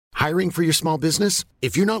Hiring for your small business?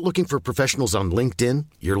 If you're not looking for professionals on LinkedIn,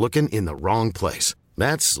 you're looking in the wrong place.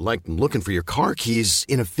 That's like looking for your car keys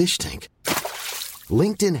in a fish tank.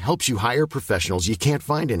 LinkedIn helps you hire professionals you can't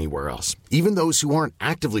find anywhere else, even those who aren't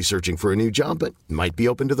actively searching for a new job but might be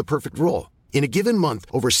open to the perfect role. In a given month,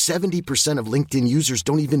 over 70% of LinkedIn users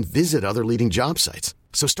don't even visit other leading job sites.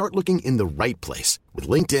 So start looking in the right place. With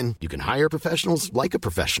LinkedIn, you can hire professionals like a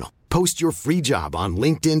professional. Post your free job on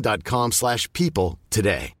linkedin.com/people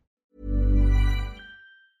today.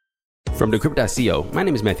 From Decrypt.co, my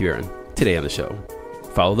name is Matthew Aaron. Today on the show,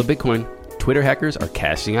 follow the Bitcoin. Twitter hackers are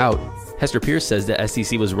cashing out. Hester Pierce says the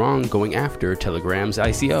SEC was wrong going after Telegram's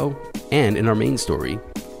ICO. And in our main story,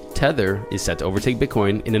 Tether is set to overtake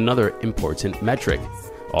Bitcoin in another important metric.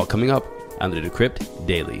 All coming up on the Decrypt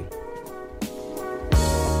Daily.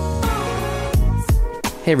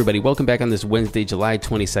 Hey everybody, welcome back on this Wednesday, July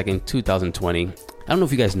 22nd, 2020. I don't know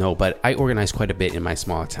if you guys know, but I organize quite a bit in my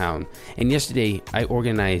small town. And yesterday, I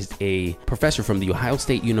organized a professor from the Ohio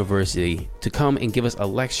State University to come and give us a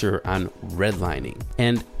lecture on redlining.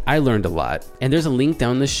 And I learned a lot. And there's a link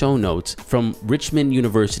down in the show notes from Richmond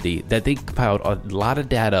University that they compiled a lot of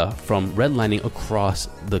data from redlining across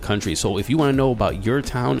the country. So if you want to know about your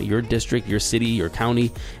town, your district, your city, your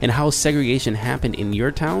county, and how segregation happened in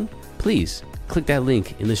your town, please click that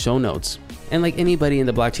link in the show notes. And like anybody in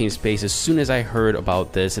the blockchain space, as soon as I heard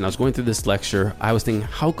about this and I was going through this lecture, I was thinking,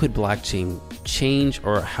 how could blockchain change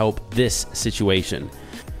or help this situation?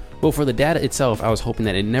 Well, for the data itself, I was hoping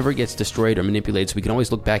that it never gets destroyed or manipulated, so we can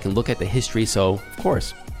always look back and look at the history. So, of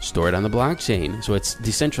course, store it on the blockchain. So it's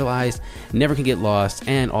decentralized, never can get lost,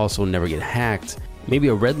 and also never get hacked. Maybe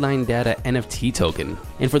a redline data NFT token.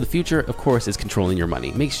 And for the future, of course, is controlling your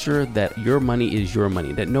money. Make sure that your money is your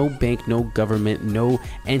money, that no bank, no government, no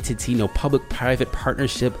entity, no public-private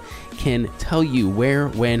partnership can tell you where,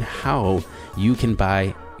 when, how you can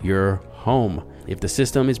buy your home. If the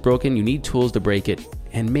system is broken, you need tools to break it.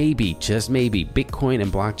 And maybe, just maybe, Bitcoin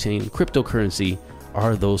and blockchain, cryptocurrency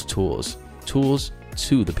are those tools. Tools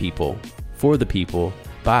to the people, for the people,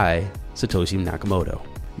 by Satoshi Nakamoto.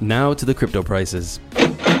 Now to the crypto prices.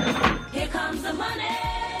 Here comes the money.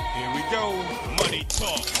 Here we go. Money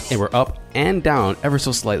talk. And we're up and down ever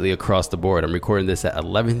so slightly across the board. I'm recording this at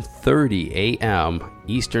 11:30 a.m.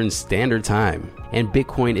 Eastern Standard Time. And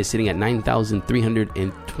Bitcoin is sitting at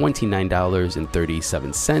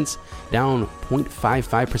 $9,329.37, down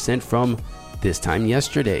 0.55% from this time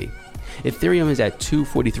yesterday. Ethereum is at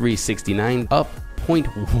 $243.69, up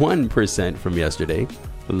 0.1% from yesterday.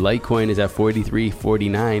 Litecoin is at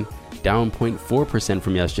 $43.49, down 0.4%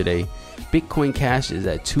 from yesterday. Bitcoin Cash is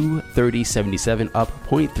at $230.77, up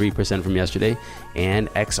 0.3% from yesterday. And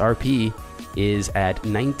XRP is at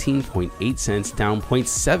 19.8 cents, down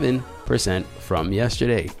 0.7% from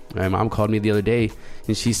yesterday. My mom called me the other day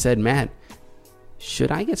and she said, Matt,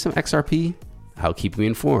 should I get some XRP? I'll keep you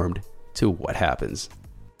informed to what happens.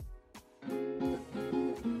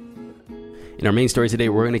 In our main story today,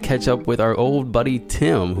 we're going to catch up with our old buddy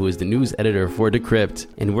Tim, who is the news editor for Decrypt,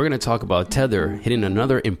 and we're going to talk about Tether hitting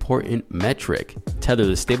another important metric. Tether,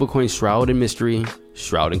 the stablecoin shroud in mystery,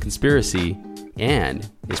 shroud in conspiracy, and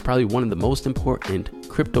is probably one of the most important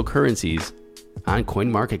cryptocurrencies on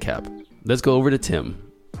CoinMarketCap. Let's go over to Tim.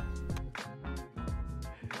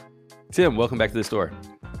 Tim, welcome back to the store.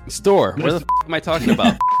 Store? Where the am I talking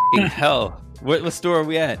about? Hell, what store are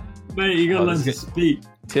we at? Mate, you gotta learn to speak.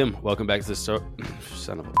 Tim, welcome back to the store.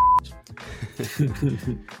 Son of a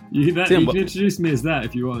you can introduce me as that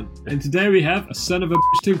if you want. And today we have a son of a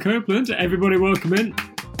Tim Copeland. Everybody welcome in.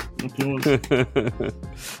 Applause.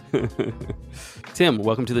 Tim,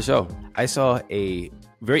 welcome to the show. I saw a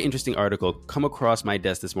very interesting article come across my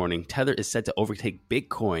desk this morning. Tether is set to overtake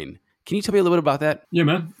Bitcoin. Can you tell me a little bit about that? Yeah,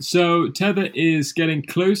 man. So Tether is getting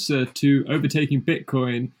closer to overtaking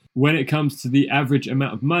Bitcoin when it comes to the average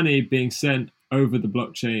amount of money being sent over the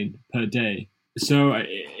blockchain per day. So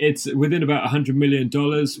it's within about $100 million,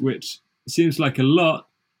 which seems like a lot,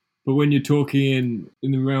 but when you're talking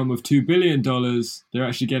in the realm of $2 billion, they're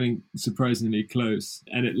actually getting surprisingly close.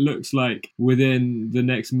 And it looks like within the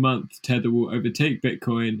next month, Tether will overtake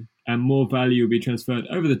Bitcoin and more value will be transferred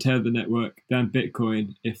over the Tether network than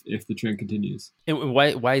Bitcoin if the trend continues. And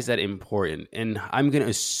why is that important? And I'm going to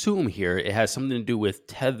assume here it has something to do with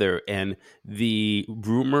Tether and the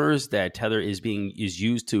rumors that Tether is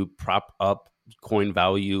used to prop up coin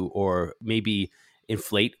value or maybe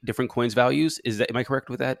inflate different coins' values. Am I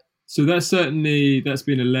correct with that? So that's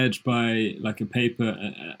been alleged by like a paper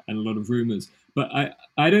and a lot of rumors. But I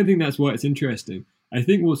don't think that's why it's interesting. I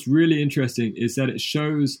think what's really interesting is that it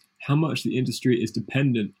shows how much the industry is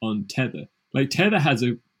dependent on Tether. Like Tether has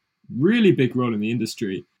a really big role in the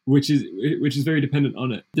industry. which is very dependent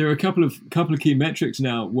on it. There are a couple of key metrics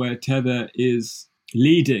now where Tether is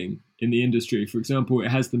leading in the industry. For example, it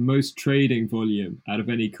has the most trading volume out of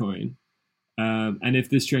any coin. And if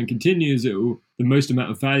this trend continues, the most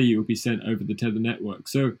amount of value will be sent over the Tether network.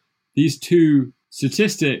 So these two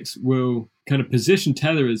statistics will kind of position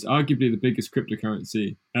Tether as arguably the biggest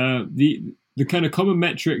cryptocurrency. The kind of common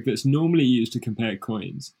metric that's normally used to compare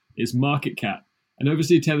coins is market cap. And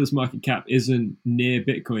obviously Tether's market cap isn't near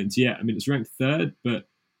Bitcoin's yet. I mean, it's ranked third, but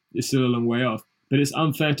it's still a long way off. But it's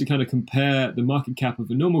unfair to kind of compare the market cap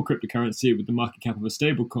of a normal cryptocurrency with the market cap of a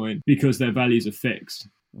stable coin because their values are fixed.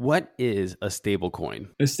 What is a stable coin?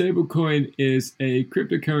 A stable coin is a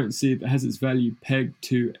cryptocurrency that has its value pegged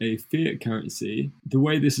to a fiat currency. The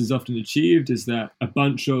way this is often achieved is that a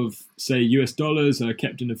bunch of, say, US dollars are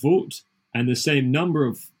kept in a vault, and the same number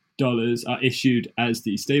of dollars are issued as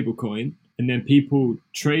the stable coin, and then people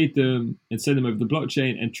trade them and send them over the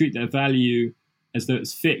blockchain and treat their value as though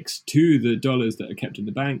it's fixed to the dollars that are kept in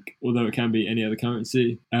the bank, although it can be any other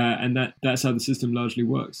currency. And that's how the system largely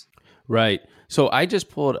works. Right. So I just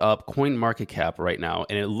pulled up CoinMarketCap right now,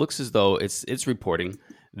 and it looks as though it's reporting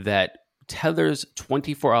that Tether's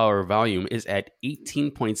 24-hour volume is at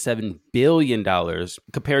 $18.7 billion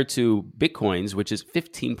compared to Bitcoin's, which is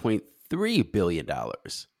 $15.3 billion.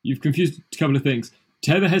 You've confused a couple of things.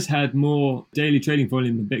 Tether has had more daily trading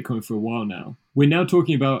volume than Bitcoin for a while now. We're now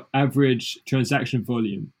talking about average transaction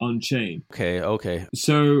volume on chain. Okay.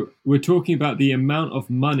 So we're talking about the amount of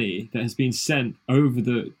money that has been sent over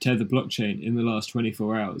the Tether blockchain in the last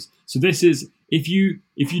 24 hours. So this is, if you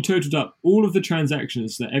totaled up all of the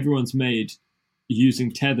transactions that everyone's made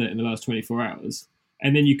using Tether in the last 24 hours,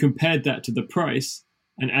 and then you compared that to the price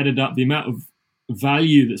and added up the amount of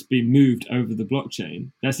value that's been moved over the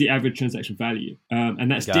blockchain, that's the average transaction value.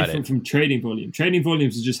 And that's different from trading volume. Trading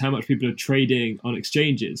volumes is just how much people are trading on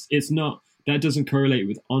exchanges. That doesn't correlate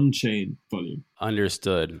with on-chain volume.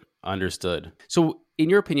 Understood. So in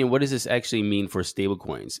your opinion, what does this actually mean for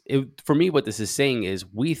stablecoins? For me, what this is saying is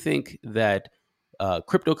we think that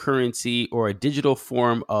cryptocurrency or a digital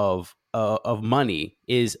form of money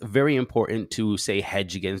is very important to, say,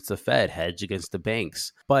 hedge against the Fed, hedge against the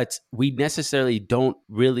banks. But we necessarily don't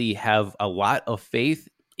really have a lot of faith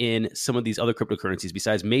in some of these other cryptocurrencies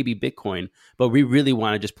besides maybe Bitcoin, but we really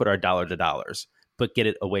want to just put our dollar to dollars, but get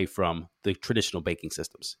it away from the traditional banking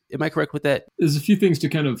systems. Am I correct with that? There's a few things to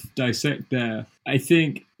kind of dissect there. I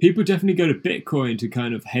think people definitely go to Bitcoin to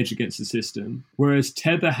kind of hedge against the system, whereas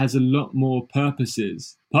Tether has a lot more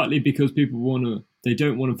purposes, partly because they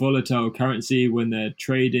don't want a volatile currency when they're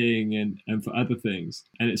trading and for other things,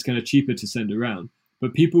 and it's kind of cheaper to send around.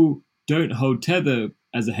 But people don't hold Tether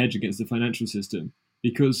as a hedge against the financial system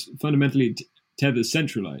because fundamentally Tether's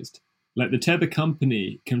centralized. Like the Tether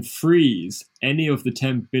company can freeze any of the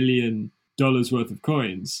 $10 billion worth of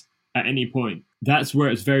coins at any point. That's where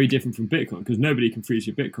it's very different from Bitcoin because nobody can freeze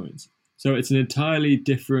your Bitcoins. So it's an entirely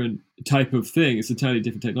different type of thing. It's entirely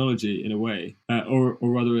different technology in a way, or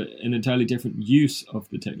rather an entirely different use of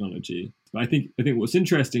the technology. But I think what's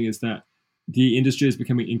interesting is that the industry is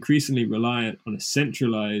becoming increasingly reliant on a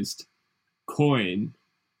centralized coin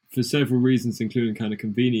for several reasons, including kind of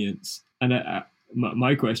convenience. And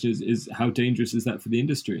my question is how dangerous is that for the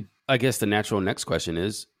industry? I guess the natural next question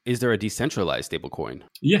is there a decentralized stablecoin?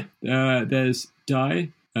 Yeah, there's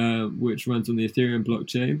DAI, which runs on the Ethereum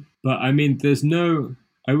blockchain. But I mean,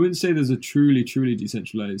 I wouldn't say there's a truly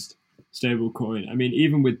decentralized stablecoin. I mean,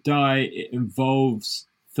 even with DAI, it involves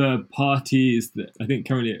third parties that I think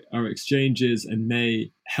currently are exchanges, and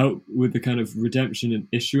they help with the kind of redemption and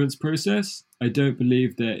issuance process. I don't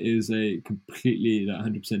believe there is a completely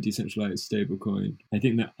 100% decentralized stablecoin. I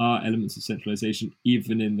think there are elements of centralization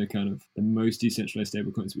even in the kind of the most decentralized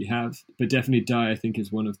stablecoins we have. But definitely DAI, I think,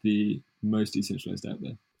 is one of the most decentralized out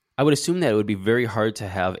there. I would assume that it would be very hard to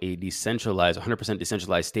have a 100%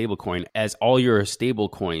 decentralized stablecoin, as all your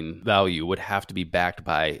stablecoin value would have to be backed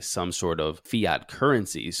by some sort of fiat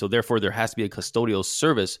currency. So therefore, there has to be a custodial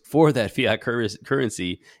service for that fiat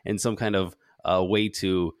currency and some kind of way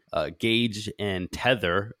to gauge and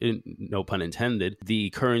tether, no pun intended,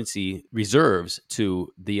 the currency reserves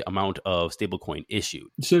to the amount of stablecoin issued.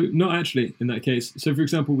 So not actually in that case. So for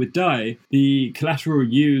example, with DAI, the collateral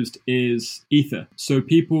used is Ether. So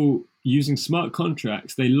people using smart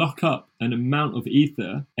contracts, they lock up an amount of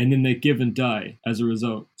Ether and then they're given DAI as a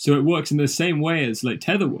result. So it works in the same way as like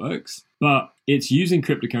Tether works, but it's using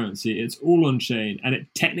cryptocurrency. It's all on chain, and it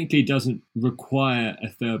technically doesn't require a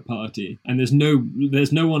third party. And there's no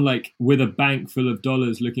one like with a bank full of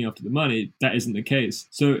dollars looking after the money. That isn't the case.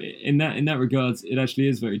 So in that regards, it actually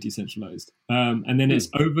is very decentralized. And then it's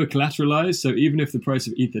over collateralized. So even if the price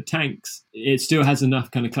of Ether tanks, it still has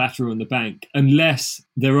enough kind of collateral in the bank, unless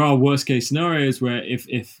there are worst case scenarios where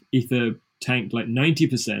if Ether tanked like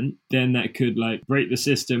 90%, then that could like break the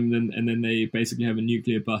system, and then they basically have a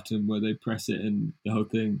nuclear button where they press it and the whole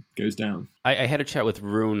thing goes down. I had a chat with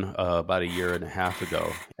Rune about a year and a half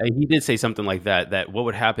ago. He did say something like that what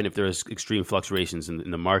would happen if there was extreme fluctuations in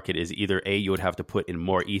the market is either A, you would have to put in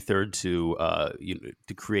more Ether to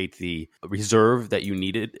create the reserve that you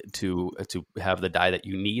needed to have the DAI that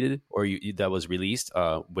you needed or that was released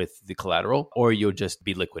with the collateral, or you'll just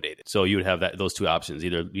be liquidated. So you would have those two options,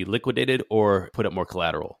 either be liquidated or put up more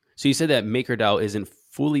collateral. So you said that MakerDAO isn't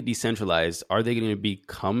fully decentralized. Are they going to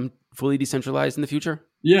become fully decentralized in the future?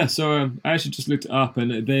 Yeah, so I actually just looked it up,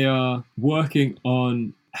 and they are working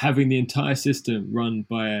on having the entire system run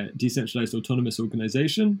by a decentralized autonomous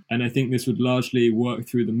organization. And I think this would largely work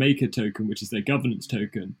through the Maker token, which is their governance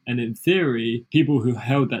token. And in theory, people who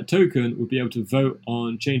held that token would be able to vote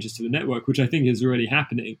on changes to the network, which I think is already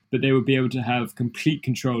happening, but they would be able to have complete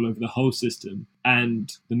control over the whole system.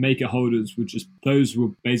 And the Maker holders those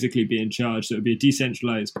will basically be in charge. So it would be a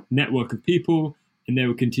decentralized network of people, and they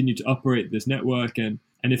will continue to operate this network. And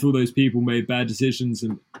if all those people made bad decisions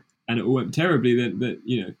and it all went terribly, then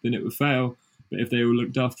it would fail. But if they all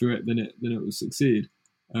looked after it, then it will succeed.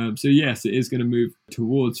 So yes, it is going to move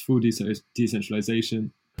towards full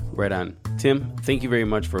decentralization. Right on. Tim, thank you very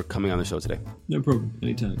much for coming on the show today. No problem.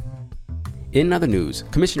 Anytime. In other news,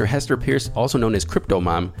 Commissioner Hester Pierce, also known as Crypto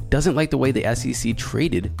Mom, doesn't like the way the SEC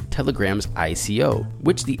traded Telegram's ICO,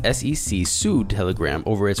 which the SEC sued Telegram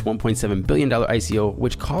over its $1.7 billion ICO,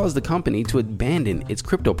 which caused the company to abandon its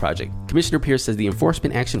crypto project. Commissioner Pierce says the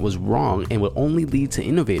enforcement action was wrong and will only lead to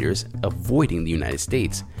innovators avoiding the United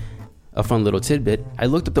States. A fun little tidbit, I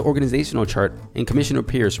looked up the organizational chart and Commissioner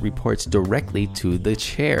Pierce reports directly to the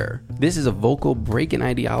chair. This is a vocal break in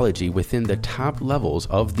ideology within the top levels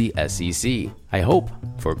of the SEC. I hope,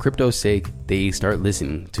 for crypto's sake, they start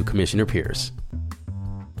listening to Commissioner Pierce.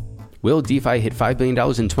 Will DeFi hit $5 billion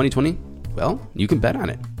in 2020? Well, you can bet on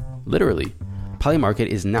it. Literally. Polymarket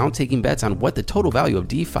is now taking bets on what the total value of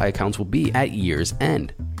DeFi accounts will be at year's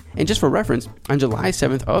end. And just for reference, on July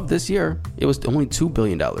 7th of this year, it was only $2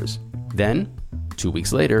 billion. Then, 2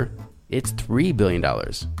 weeks later, it's $3 billion.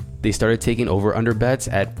 They started taking over-under bets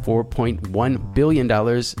at $4.1 billion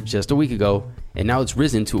just a week ago, and now it's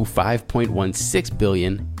risen to $5.16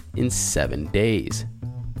 billion in 7 days.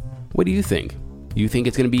 What do you think? You think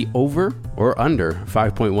it's going to be over or under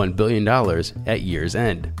 $5.1 billion at year's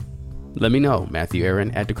end? Let me know, Matthew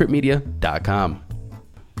Aaron at decryptmedia.com.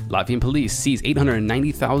 Latvian police seize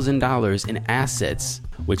 $890,000 in assets,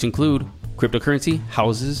 which include cryptocurrency,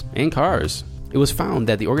 houses, and cars. It was found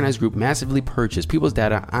that the organized group massively purchased people's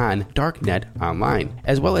data on darknet online,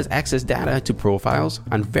 as well as accessed data to profiles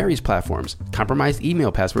on various platforms, compromised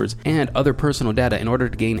email passwords, and other personal data in order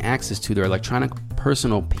to gain access to their electronic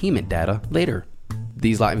personal payment data later.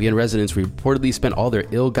 These Latvian residents reportedly spent all their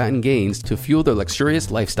ill-gotten gains to fuel their luxurious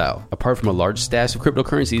lifestyle. Apart from a large stash of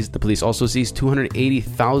cryptocurrencies, the police also seized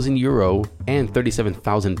 €280,000 and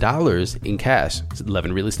 $37,000 in cash.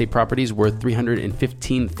 11 real estate properties worth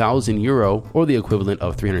 €315,000, or the equivalent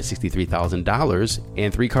of $363,000,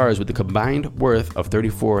 and 3 cars with a combined worth of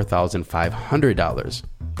 $34,500.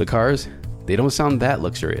 The cars, they don't sound that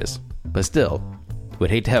luxurious, but still, would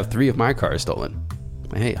hate to have 3 of my cars stolen.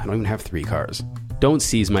 Hey, I don't even have 3 cars. Don't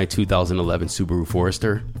seize my 2011 Subaru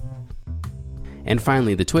Forester. And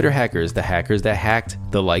finally, the Twitter hackers, the hackers that hacked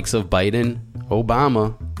the likes of Biden,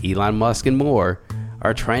 Obama, Elon Musk, and more,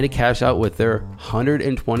 are trying to cash out with their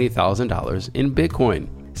 $120,000 in Bitcoin.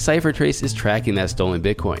 CipherTrace is tracking that stolen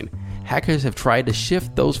Bitcoin. Hackers have tried to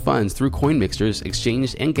shift those funds through coin mixers,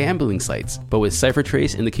 exchange, and gambling sites. But with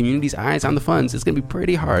CipherTrace and the community's eyes on the funds, it's going to be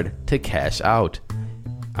pretty hard to cash out.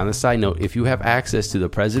 On a side note, if you have access to the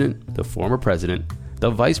president, the former president, the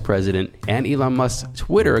vice president, and Elon Musk's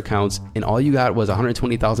Twitter accounts, and all you got was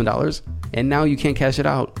 $120,000, and now you can't cash it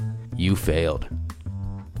out, you failed.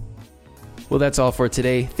 Well, that's all for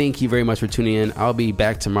today. Thank you very much for tuning in. I'll be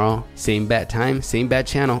back tomorrow. Same bat time, same bat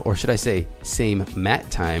channel, or should I say, same Matt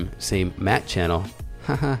time, same Matt channel.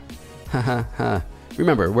 Ha ha, ha ha ha.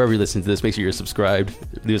 Remember, wherever you listen to this, make sure you're subscribed,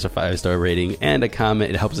 leave us a 5-star rating, and a comment.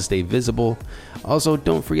 It helps us stay visible. Also,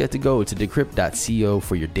 don't forget to go to decrypt.co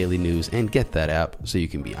for your daily news and get that app so you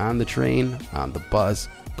can be on the train, on the bus,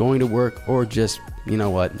 going to work, or just,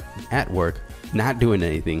 at work, not doing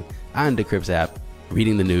anything. on Decrypt's app,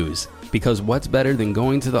 reading the news. Because what's better than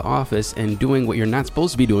going to the office and doing what you're not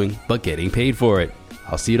supposed to be doing, but getting paid for it?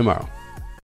 I'll see you tomorrow.